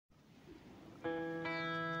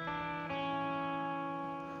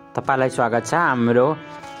तपाईलाई स्वागत छ हाम्रो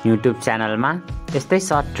YouTube च्यानलमा। यस्तै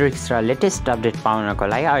सर्ट ट्रिक्स र लेटेस्ट अपडेट पाउनको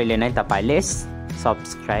लागि अहिले नै तपाईले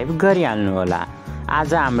सब्स्क्राइब गरिहाल्नु होला।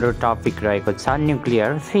 आज हाम्रो टपिक रहेको छ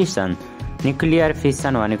न्युक्लियर फिसन। न्युक्लियर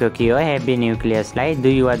फिसन भनेको के हो? हेभी न्युक्लियसलाई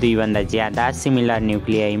दुई वा दुई भन्दा ज्यादा सिमिलर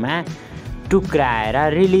न्युक्लियमा टुक्राएर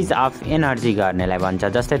रिलिज अफ एनर्जी गर्नेलाई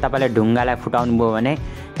भन्छ। जस्तै तपाईले ढुङ्गालाई फुटाउनु भयो भने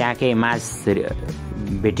त्यहाँ केही मास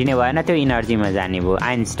भेटिने भएन, त्यो एनर्जीमा जाने भयो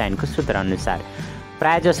आइन्स्टाइनको सूत्र अनुसार।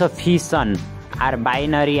 प्रायजसो fission are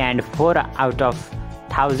binary and 4 out of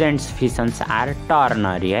thousands फिसन्स are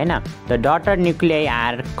ternary हैन। The daughter nuclei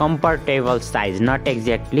are comfortable size, not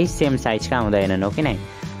exactly same साइजका हुँदैनन्, हो कि नै।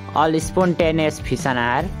 All spontaneous fission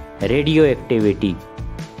are radio activity.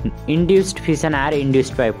 Induced fission are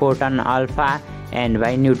induced by proton alpha and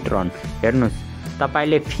by neutron. हेर्नुस्,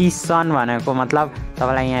 तपाईले fission भनेको मतलब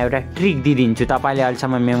तपाईलाई यहाँ एउटा ट्रिक दिदिन्छु, तपाईले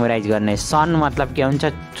अहिलेसम्म मेमोराइज गर्ने। सन मतलब के हुन्छ?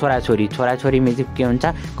 छोराछोरी। छोराछोरीमा चाहिँ के हुन्छ?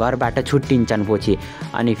 घरबाट छुट्टिन्छन् पछि।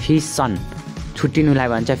 अनि फिसन छुट्टिनुलाई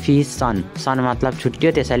भन्छ फिसन। सन मतलब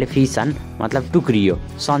छुट्टियो, त्यसैले फिसन मतलब टुक्रियो।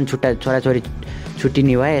 सन छोराछोरी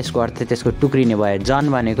छुट्टिने भयो, यसको अर्थ त्यसको टुक्रिने भयो। जन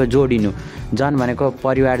भनेको जोडिनु। जन भनेको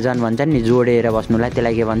परिवार जन भन्छन् नि, जोडेर बस्नुलाई,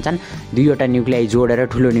 त्यसलाई के भन्छन्? दुईवटा न्युक्लियाई जोडेर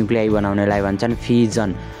ठुलो न्युक्लियाई बनाउनेलाई भन्छन्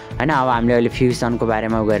फिजन हैन। अब हामीले अहिले फ्युजनको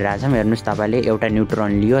बारेमा गरिरहेछौँ। हेर्नुस्, तपाईले एउटा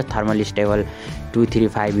न्युट्रोन लियो, थर्मल स्टेबल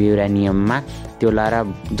 235 युरेनियममा, त्यो लाएर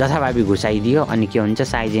जथाभावी घुसाइदियो, अनि के हुन्छ?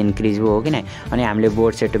 साइज इन्क्रिज भयो, हो कि नै। अनि हामीले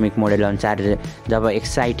बोर्ड्स एटोमिक मोडेल अनुसार जब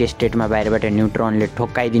एक्साइट स्टेटमा बाहिरबाट न्युट्रोनले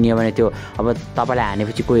ठोक्काइदिने भने त्यो अब तपाईलाई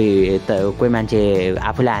हानेपछि कोही मान्छे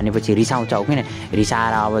आफूलाई हानेपछि रिसाउँछ, हो कि नै।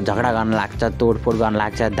 रिसाएर अब झगडा गर्न लाग्छ, तोडफोड गर्न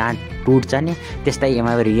लाग्छ, दाँत टुट्छ नि। त्यस्तै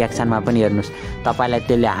एमा रियाक्सनमा पनि हेर्नुस्, तपाईलाई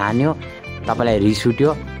त्यसले हान्यो, तपाईलाई रिस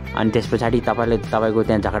उठ्यो, अनि त्यस पछाडि तपाईको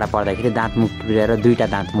त्यहाँ झगडा पर्दाखेरि दाँत मुख टुटेर दुईटा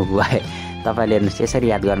दाँत मुख भए। तपाईले हेर्नुस्, यसरी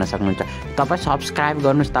याद गर्न सक्नुहुन्छ। तपाई सब्स्क्राइब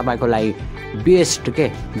गर्नुस्, तपाईको लागि बेस्ट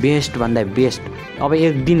भन्दा बेस्ट। अब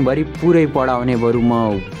एक दिनभरि पुरै पढाउने, बरु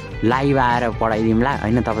म लाइभ आएर पढाइदिउँला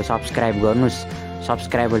हैन। तपाई सब्स्क्राइब गर्नुस्।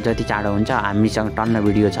 सब्स्क्राइबर जति चाँडो हुन्छ, हामीसँग टन्न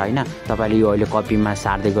भिडियो छ हैन। तपाईले यो अहिले कपीमा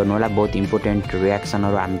सार्दै गर्नु होला। बहुत इम्पोर्टेन्ट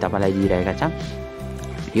रियाक्सनहरु हामी तपाईलाई दिइरहेका छौं।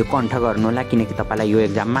 यो कन्ठ गर्नु होला, किनकि तपाईलाई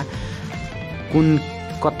यो एक्जाममा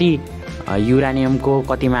कति युरानियमको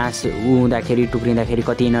कति मास हुँदाखेरि टुक्रिँदाखेरि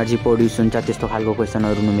कति एनर्जी प्रोड्युस हुन्छ, त्यस्तो खालको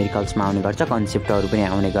क्वेसनहरु न्युमेरिकल्समा आउने गर्छ। कन्सेप्टहरु पनि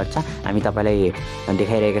आउने गर्छ। हामी तपाईलाई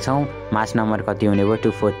देखाइरहेका छौं। मास नम्बर कति हुने भयो?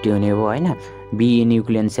 240 हुने भयो हैन। बी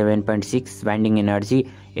न्युक्लियन 7.6, बाइन्डिङ एनर्जी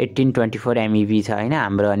 1824 MeV छ हैन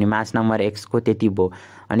हाम्रो। अनि मास नम्बर x को त्यति भयो।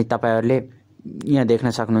 अनि तपाईहरुले यहाँ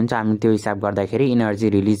देख्न सक्नुहुन्छ, हामी त्यो हिसाब गर्दाखेरि एनर्जी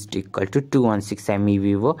रिलिज्ड इक्वल टु 216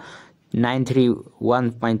 MeV हो।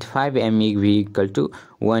 931.5 MeV इक्वल टु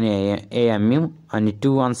 1 AMU, अनि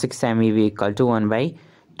 216 MeV इक्वल टु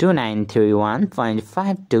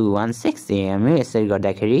 1/2931.5216 AMU। यसरी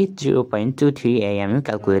गर्दाखेरि 0.23 AMU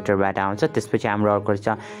क्याल्कुलेटरबाट आउँछ। त्यसपछि हाम्रो अर्को छ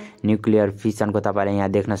न्युक्लियर फिसनको। तपाईले यहाँ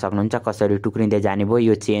देख्न सक्नुहुन्छ कसरी टुक्रिँदै जाने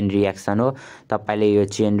भयो। यो चेन रियाक्सन हो। तपाईले यो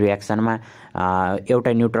चेन रियाक्सनमा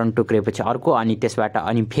एउटा न्युट्रोन टुक्रेपछि अर्को, अनि त्यसबाट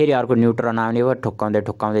अनि फेरि अर्को न्युट्रोन आउने भयो,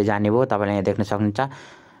 ठोक्काउँदै जाने भयो। तपाईले यहाँ देख्न सक्नुहुन्छ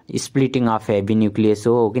स्प्लिटिङ अफ हेभी न्युक्लियस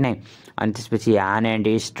हो कि नै। अनि त्यसपछि हान एन्ड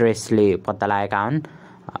स्ट्रेसले पत्ता लागेका हुन्।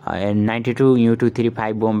 92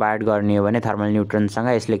 U235 बोम्बार्ड गर्ने हो भने थर्मल न्युट्रोनसँग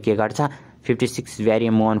यसले के गर्छ? 56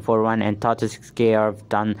 ब्यारियम 141 एन्ड 36 K of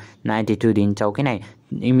टन 92 दिन्छ, हो कि नै।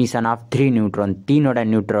 इमिसन अफ 3 न्युट्रोन, 3वटा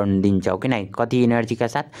न्युट्रोन दिन्छ, हो कि नै। कति एनर्जीका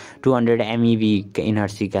साथ? 200 MeV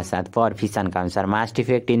एनर्जीका साथ पर फिसनका अनुसार। Mass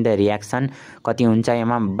defect in the reaction कति हुन्छ?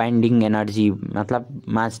 यहाँ बाइन्डिङ एनर्जी मतलब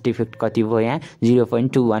मास डिफेक्ट कति भयो? यहाँ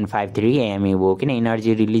 0.2153 AMU हो कि नै।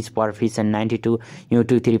 एनर्जी रिलिज पर फिसन 92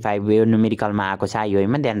 U235 यो न्युमेरिकलमा आएको छ, IOE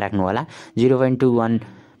मा ध्यान राख्नु होला।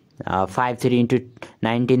 0.2153 into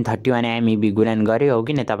 1931 MeV गुणन गर्यो, हो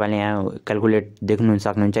कि नै। तपाईले यहाँ क्याल्कुलेट देख्नु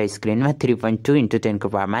सक्नुहुन्छ स्क्रिनमा। 3.2 into 10 को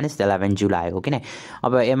पावर -11 जुल आयो, हो कि नै।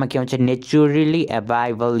 अब यसमा के हुन्छ? Naturally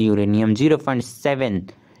available uranium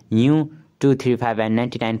 0.7 U235 and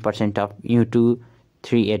 99% of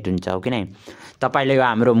U238 हुन्छ, हो कि नै। तपाईले यो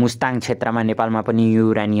हाम्रो मुस्ताङ क्षेत्रमा नेपालमा पनि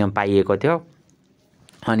युरेनियम पाइएको थियो,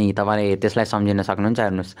 अनि तपाईले त्यसलाई सम्झिन सक्नुहुन्छ।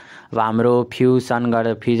 हेर्नुस्, अब हाम्रो फ्युजन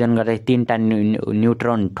गर्दै 3टा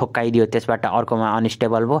न्युट्रोन ठोक्काइदियो, त्यसबाट अर्कोमा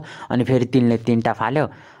अनस्टेबल भयो, अनि फेरि 3ले 3टा फाल्यो,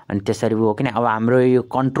 अनि त्यसरी भयो, कि नै। अब हाम्रो यो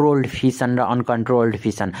कन्ट्रोल्ड फिसन र अनकन्ट्रोल्ड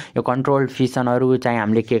फिसन, यो कन्ट्रोल्ड फिसनहरु चाहिँ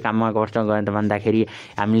हामीले के काममा गर्छ भन्दाखेरि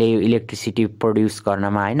हामीले इलेक्ट्रिसिटी प्रोड्युस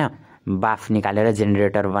गर्नमा हैन, बाफ निकालेर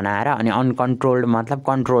जेनेरेटर बनाएर। अनि अनकन्ट्रोल्ड मतलब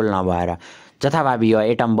कन्ट्रोल नभएर जथाभावी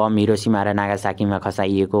यो एटम बम हिरोसिमा र नागासाकीमा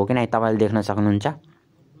खसाइएको, हो कि नै। तपाईले देख्न सक्नुहुन्छ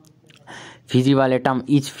feasible atom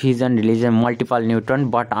each fusion releases multiple neutron,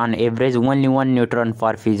 but on average only one neutron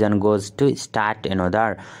per fusion goes to start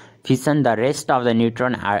another. Fission the rest of the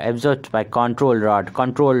neutron are एब्जर्ब्ड by control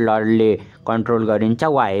रडले control गरिन्छ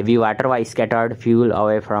वा heavy water वा scattered fuel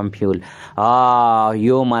away from fuel.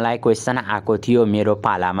 यो मलाई question आएको थियो मेरो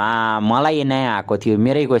पालामा, मलाई नै आएको थियो,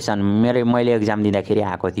 मेरै क्वेसन मैले एक्जाम दिँदाखेरि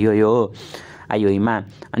आएको थियो यो आइओईमा।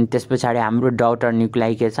 अनि त्यस पछाडि हाम्रो डौटर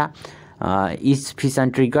न्युक्लियाई के छ, each fission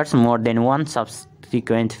triggers more than one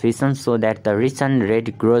subsequent fission so that the reaction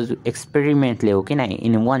rate grows एक्सपेरिमेन्टले हो कि नै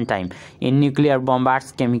in one time in nuclear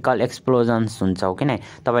बम्बार्ड्स chemical explosions हुन्छ हो कि नै।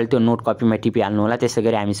 तपाईँले त्यो नोट कपीमा टिपिहाल्नु होला। त्यसै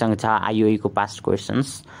गरी हामीसँग छ आइओईको past questions.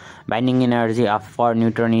 Binding energy of for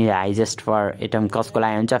neutron is highest for atom कसको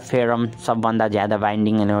लागि हुन्छ, फेरम सबभन्दा ज्यादा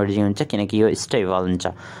बाइन्डिङ एनर्जी हुन्छ किनकि यो स्टेबल हुन्छ।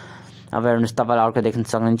 अब हेर्नुहोस् तपाईँले अर्को देख्न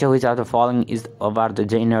सक्नुहुन्छ, which of the following is about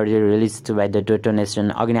the energy release by the डेटोनेसन।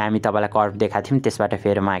 अघि नै हामी तपाईँलाई कर्भ देखाएको थियौँ, त्यसबाट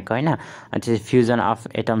फेरमा आएको होइन। अनि त्यो फ्युजन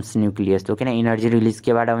अफ एटम्स न्युक्लियस हो किन इनर्जी रिलिज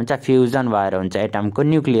केबाट हुन्छ, फ्युजन भएर हुन्छ, एटमको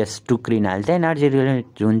न्युक्लियस टुक्रिनाले चाहिँ एनर्जी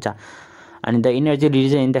रिलिज हुन्छ। अनि the energy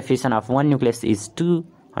release in the fission of one nucleus is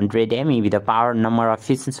 200 MeV. The power number of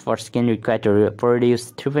fissions per second required to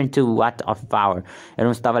produce 3.2 watt of power.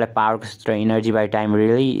 हेर्नुहोस् तपाईँलाई पावरको सूत्र energy by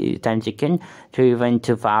time second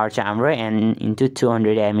 3.2 power चाहिँ हाम्रो an into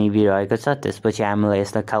 200 MeV रहेको छ। त्यसपछि हामीले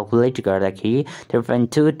यसलाई क्यालकुलेट गर्दाखेरि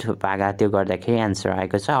 3.2 भागा त्यो गर्दाखेरि एन्सर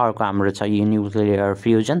आएको छ। अर्को हाम्रो छ यो न्युक्लियर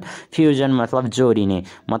फ्युजन मतलब जोडिने,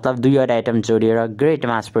 मतलब दुईवटा एटम जोडिएर ग्रेट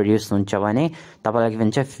मास प्रड्युस हुन्छ भने तपाईँलाई के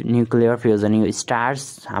भन्छ न्युक्लियर फ्युजन। यो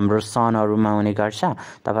स्टार्स हाम्रो सनहरूमा हुने गर्छ।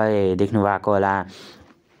 तपाईले देख्नु भएको होला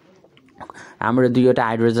हाम्रो दुईवटा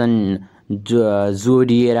हाइड्रोजन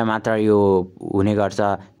जोडिएर मात्र यो हुने गर्छ।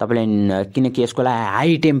 तपाईले किनकि यसको लागि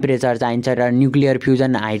हाई टेम्परेचर चाहिन्छ र न्युक्लियर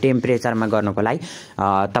फ्युजन हाई टेम्परेचरमा गर्नको लागि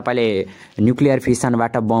तपाईले न्युक्लियर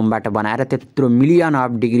फिसनबाट बमबाट बनाएर त्यत्रो मिलियन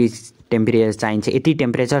अफ डिग्री टेम्परेचर चाहिन्छ। यति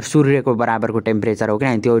टेम्परेचर सूर्यको बराबरको टेम्परेचर हो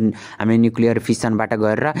किन त्यो हामीले न्युक्लियर फिसनबाट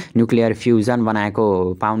गरेर न्युक्लियर फ्युजन बनाएको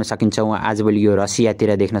पाउन सकिन्छ। आजभोलि यो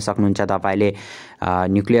रसियातिर देख्न सक्नुहुन्छ तपाईँले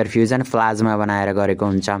न्युक्लियर फ्युजन प्लाज्मा बनाएर गरेको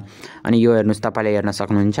हुन्छ। अनि यो हेर्नुहोस् तपाईँले हेर्न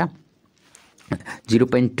सक्नुहुन्छ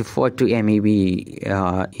 0.42 MeV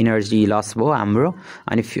इनर्जी लस भयो हाम्रो।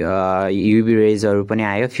 अनि युभी रेजहरू पनि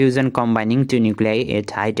आयो। Fusion कम्बाइनिङ to nuclei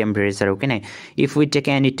at high temperature हो किन if we take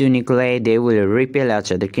any two nuclei they will repel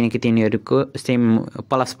H other किनकि तिनीहरूको सेम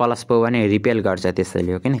प्लस भयो भने रिपेल गर्छ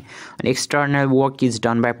त्यसैले हो किन। अनि external work is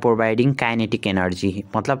done by providing kinetic energy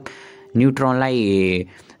मतलब न्युट्रोनलाई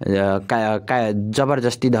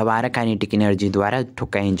जबरजस्ती दबाएर काइनेटिक एनर्जीद्वारा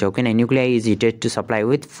ठोक्काइन्छ हो किन। Nuclei is heated to supply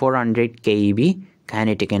with 400 keV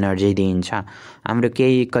kinetic energy दिन्छ। हाम्रो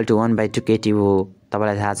K = 1/2 kT हो।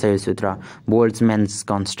 तपाईँलाई थाहा छ यो सूत्र बोल्ट्जम्यान्स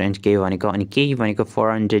कन्स्टेन्ट K भनेको। अनि K भनेको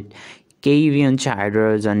 400 keV हुन्छ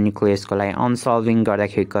हाइड्रोजन न्युक्लियसको लागि। अनसल्भिङ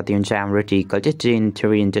गर्दाखेरि कति हुन्छ हाम्रो T = 10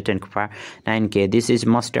 3 × 10⁹ K। This is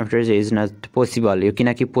must temperature is not possible. यो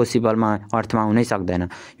किनकि पोसिबलमा अर्थमा हुनै सक्दैन,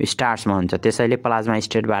 यो स्टार्समा हुन्छ। त्यसैले प्लाज्मा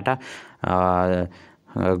स्टेटबाट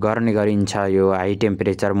गर्ने गरिन्छ यो high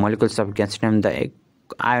temperature molecules of ग्यासियम the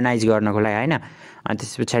ionise गर्नको लागि होइन। अनि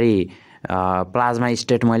त्यस पछाडि प्लाज्मा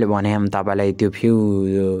स्टेट मैले भने तपाईँलाई त्यो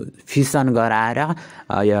फिसन गराएर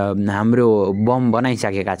हाम्रो बम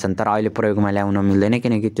बनाइसकेका छन् तर अहिले प्रयोगमा ल्याउन मिल्दैन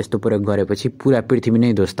किनकि त्यस्तो प्रयोग गरेपछि पुरा पृथ्वी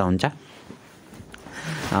नै ध्वस्त हुन्छ।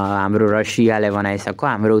 हाम्रो रसियाले बनाइसक्यो,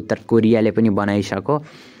 हाम्रो उत्तर कोरियाले पनि बनाइसक्यो,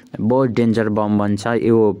 बहुत डेन्जर बम बन्छ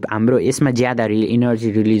यो। हाम्रो यसमा ज्यादा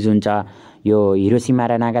इनर्जी रिलिज हुन्छ। यो हिरोसिमा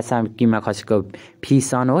र नागासाकीमा खसेको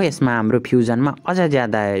फिसन हो, यसमा हाम्रो फ्युजनमा अझ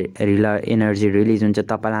ज्यादा एनर्जी रिलिज हुन्छ।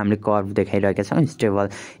 तपाईँलाई हामीले कर्भ देखाइरहेका छौँ स्टेबल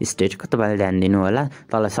स्टेटको, तपाईँले ध्यान दिनु होला।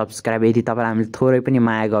 तल सब्सक्राइब यदि तपाईँलाई हामीले थोरै पनि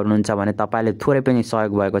माया गर्नुहुन्छ भने तपाईँले थोरै पनि सहयोग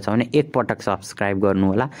भएको छ भने एकपटक सब्सक्राइब गर्नु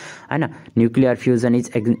होला होइन। Nuclear fusion is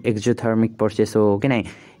exothermic process हो किन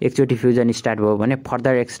एकचोटि फ्युजन स्टार्ट भयो भने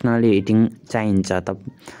फर्दर एक्सटर्नली हिटिङ चाहिन्छ।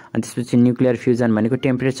 अनि त्यसपछि न्युक्लियर फ्युजन भनेको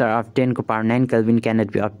temperature of 10⁹ Calvin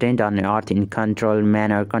cannot be obtained on earth in control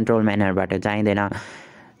म्यानरबाट चाहिँदैन।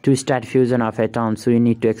 To start fusion of atoms we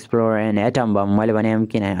need to explore an atom bomb मैले भने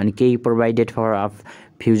किन। अनि केही प्रोभाइडेड फर अफ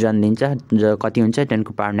फ्युजन दिन्छ जो कति हुन्छ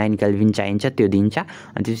 10⁹ केल्भिन चाहिन्छ त्यो दिन्छ।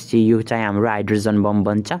 अनि त्यसपछि यो चाहिँ हाम्रो हाइड्रोजन बम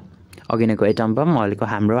बन्छ। अघि नैको एटम बम अहिलेको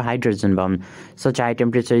हाम्रो hydrogen bomb. Such high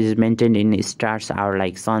temperature is maintain in stars our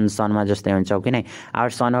like सनमा जस्तै हुन्छ कि नै। आवर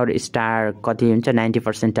सन और स्टार कति हुन्छ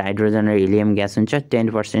 90% हाइड्रोजन र हिलियम ग्यास हुन्छ,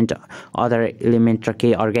 10% अदर एलिमेन्ट र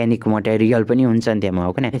केही अर्ग्यानिक मटेरियल पनि हुन्छ त्यहाँ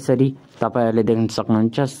हो कि नै। यसरी तपाईँहरूले देख्न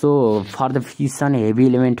सक्नुहुन्छ। So for the fission heavy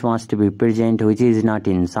element must be present which is not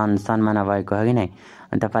in सनमा नभएको हो कि नै।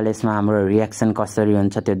 अनि तपाईँले यसमा हाम्रो रियाक्सन कसरी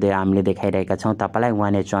हुन्छ त्यो हामीले देखाइरहेका छौँ तपाईँलाई।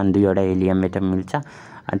 1H1 दुईवटा हिलियम एटम मिल्छ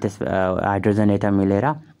अनि त्यस हाइड्रोजन एटम मिलेर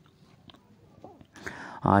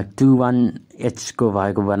 21H को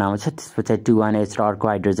भएको बनाउँछ, त्यसपछि 21H र अर्को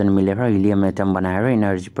हाइड्रोजन मिलेर हिलियम एटम बनाएर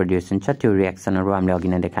एनर्जी प्रड्युस हुन्छ। त्यो रिएक्सनहरू हामीले अघि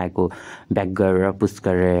नै देखाएको ब्याक गरेर पुश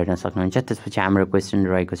गरेर हेर्न सक्नुहुन्छ। त्यसपछि हाम्रो क्वेसन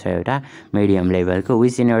रहेको छ एउटा मिडियम लेभलको,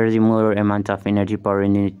 which energy more amount of energy per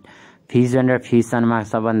unit fusion र फ्युसनमा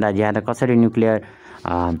सबभन्दा ज्यादा कसरी न्युक्लियर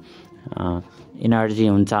एनर्जी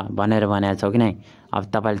हुन्छ भनेर भनेको छ कि नै। अब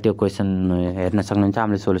तपाईले त्यो क्वेसन हेर्न सक्नुहुन्छ,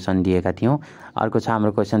 हामीले सोलुसन दिएका थियौं। अर्को छ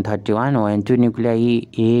हाम्रो question 31, when two nuclei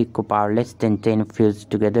A को power less than 10 fuse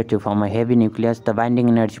together to form a heavy nucleus, the binding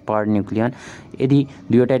energy per nucleon। यदि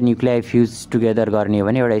दुईवटा न्युक्लियाई फ्युज टुगेदर गर्ने हो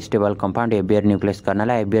भने एउटा स्टेबल कम्पाउन्ड हेभियर न्युक्लियस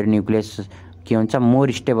गर्नलाई हेभियर न्युक्लियस के हुन्छ,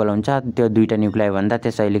 मोर स्टेबल हुन्छ त्यो दुईटा न्युक्लियाई भन्दा।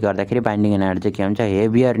 त्यसैले गर्दाखेरि बाइन्डिङ एनर्जी के हुन्छ,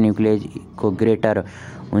 हेभियर न्युक्लियसको ग्रेटर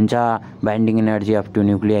हुन्छ बाइन्डिङ एनर्जी अफ टु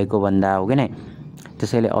न्युक्लियाईको भन्दा, हो कि नै।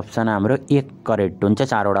 त्यसैले अप्सन हाम्रो 1 करेक्ट हुन्छ।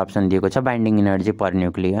 चारवटा अप्सन दिएको छ। बाइन्डिङ एनर्जी पर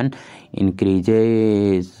न्युक्लियन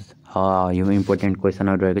इन्क्रिजेस। यो इम्पोर्टेन्ट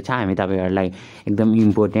क्वेसनहरू रहेको छ। हामी तपाईहरुलाई एकदम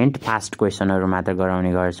इम्पोर्टेन्ट फास्ट क्वेसनहरू मात्र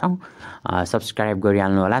गराउने गर्छौं। सब्स्क्राइब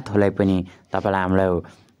गरिहाल्नु होला। थोरै पनि तपाईलाई हामीलाई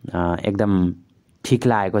एकदम ठीक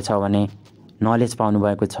लागेको छ भने, नलेज पाउनु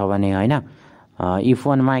भएको छ भने, हैन। If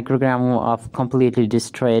 1 microgram of completely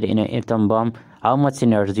destroyed in an atom bomb, how much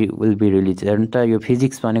energy will be released? हेर्नु त यो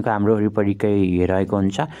फिजिक्स भनेको हाम्रो वरिपरिकै रहेको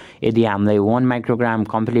हुन्छ। यदि हामीलाई 1 माइक्रोग्राम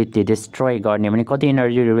कम्प्लिटली डिस्ट्रोय गर्ने भने कति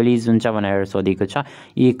एनर्जी रिलिज हुन्छ भनेर सोधेको छ।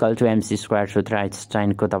 E=mc² सूत्र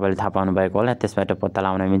आइन्स्टाइनको तपाईले थाहा पाउनु भएको होला। त्यसबाट पत्ता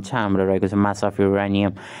लगाउन मिल्छ। हाम्रो रहेको छ मास अफ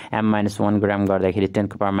युरेनियम m-1 ग्राम गर्दाखेरि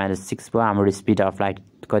 10⁻⁶ भयो। हाम्रो स्पिड अफ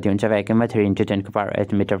लाइट कति हुन्छ भ्याक्युममा 3 ×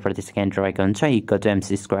 10⁸ मिटर प्रति सेकेन्ड रहेको हुन्छ।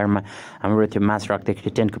 E=mc² मा हाम्रो त्यो मास राख्दाखेरि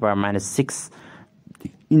 10⁻⁶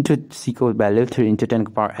 इन्टु c को भ्यालु 3 ×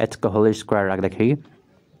 10⁻⁸ को होल स्क्वायर राख्दाखेरि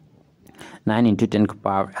 9 ×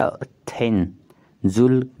 10⁻10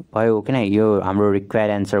 जुल भयो कि नै। यो हाम्रो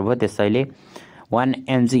रिक्वायर्ड एन्सर भयो। त्यसैले 1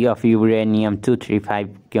 mg अफ युरेनियम 235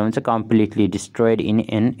 के हुन्छ, completely डिस्ट्रोयड in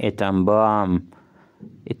an atom bomb.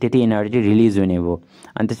 त्यति एनर्जी रिलिज हुने भयो।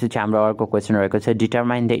 अनि त्यसपछि हाम्रो अर्को क्वेसन रहेको छ,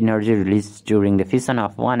 determine the energy release during the fission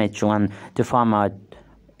of 1H1 to form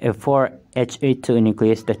a 4H82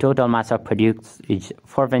 nucleus. The total mass of produced is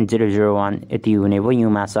 4.001 यति हुने भयो। You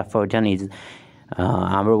mass of proton is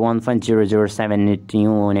हाम्रो 1.0078 यु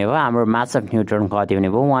हुने भयो। हाम्रो मास अफ न्युट्रोन कति हुने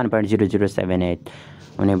भयो, 1.0078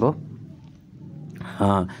 हुने भयो।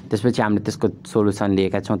 त्यसपछि हामीले त्यसको सोलुसन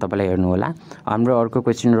दिएका छौं, तपाईलाई हेर्नु होला। हाम्रो अर्को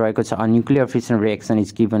क्वेसन रहेको छ, nuclear fission reaction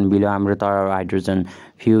is given below. हाम्रो त हाइड्रोजन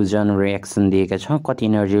फ्युजन रिएक्सन दिएका छौं। कति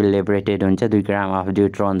एनर्जी लिबरेटेड हुन्छ, 2 ग्राम अफ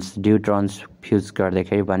ड्युट्रोन्स फ्युज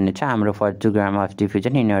गर्दाखेरि भन्ने छ। हाम्रो for 2 gram of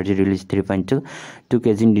diffusion energy release 3.2 2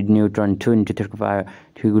 KG neutron 2 ×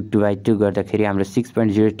 10⁻2 गर्दाखेरि हाम्रो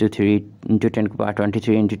 6.023 ×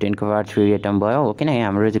 10⁻23 × 10⁻3 एटम भयो, हो कि नै।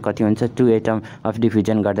 हाम्रो चाहिँ कति हुन्छ, 2 एटम अफ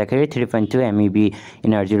डिफ्युजन गर्दाखेरि 3.2 MeV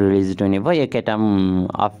एनर्जी रिलिज हुने भयो। 1 एटम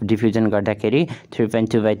अफ डिफ्युजन गर्दाखेरि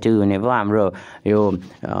 3.2/2 हुने भयो। हाम्रो यो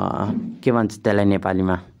के भन्छ त्यसलाई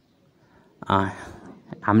नेपालीमा,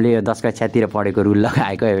 हामीले यो 10 कक्षातिर पढेको रुल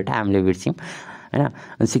लगाएको एउटा हामीले बिर्स्यौं, हैन।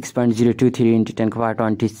 6.023 ×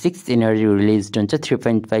 10⁻26 एनर्जी रिलिज हुन्छ।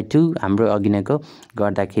 3.2 हाम्रो अघिनेको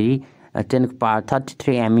गर्दाखेरि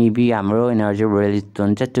 10⁻33 MeV हाम्रो एनर्जी रिलिज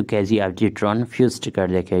हुन्छ 2 केजी अफ ड्युट्रोन फ्युज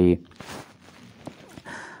गर्दाखेरि।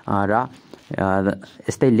 र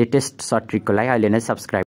यस्तै लेटेस्ट सर्ट ट्रिकको लागि अहिले नै सब्स्क्राइब